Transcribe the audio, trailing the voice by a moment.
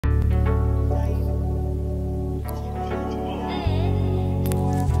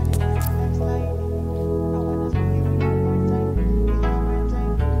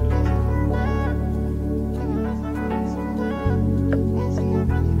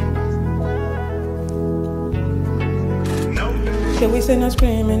Shall we say no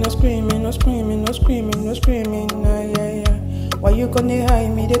screaming, no screaming, no screaming, no screaming, no screaming, nah, yeah, yeah. Why you gonna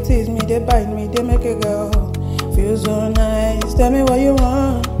hide me, they tease me, they bite me, they make it go. Feel so nice, tell me what you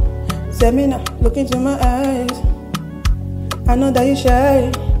want. Tell me now, look into my eyes. I know that you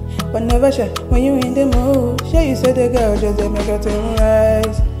shy, but never shy when you in the mood. Sure you say the girl just they make her turn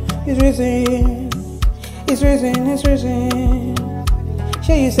rise. It's rising, it's rising, it's rising.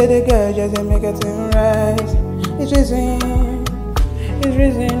 Sure you say the girl just they make her turn rise. It's rising, it's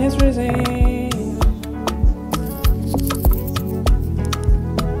rising, it's rising.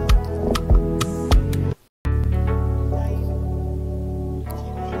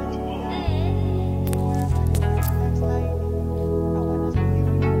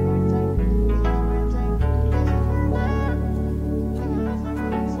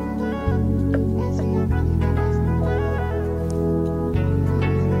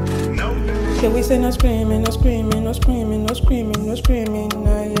 Shall we say no screaming, no screaming, no screaming, no screaming, no screaming,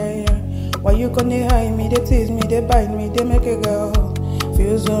 nah, yeah, yeah. Why you gonna hide me, they tease me, they bite me, they make it go.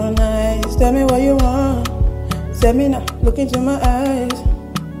 Feel so nice, tell me what you want. Tell me now, look into my eyes.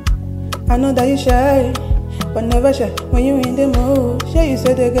 I know that you shy, but never shy when you in the mood. Sure you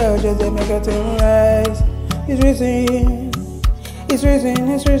say the girl just they make her turn rise. It's rising, it's rising,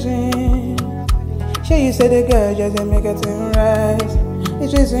 it's rising. Sure you say the girl just they make her turn rise.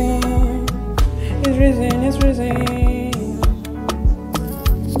 It's rising, it's rising, it's rising.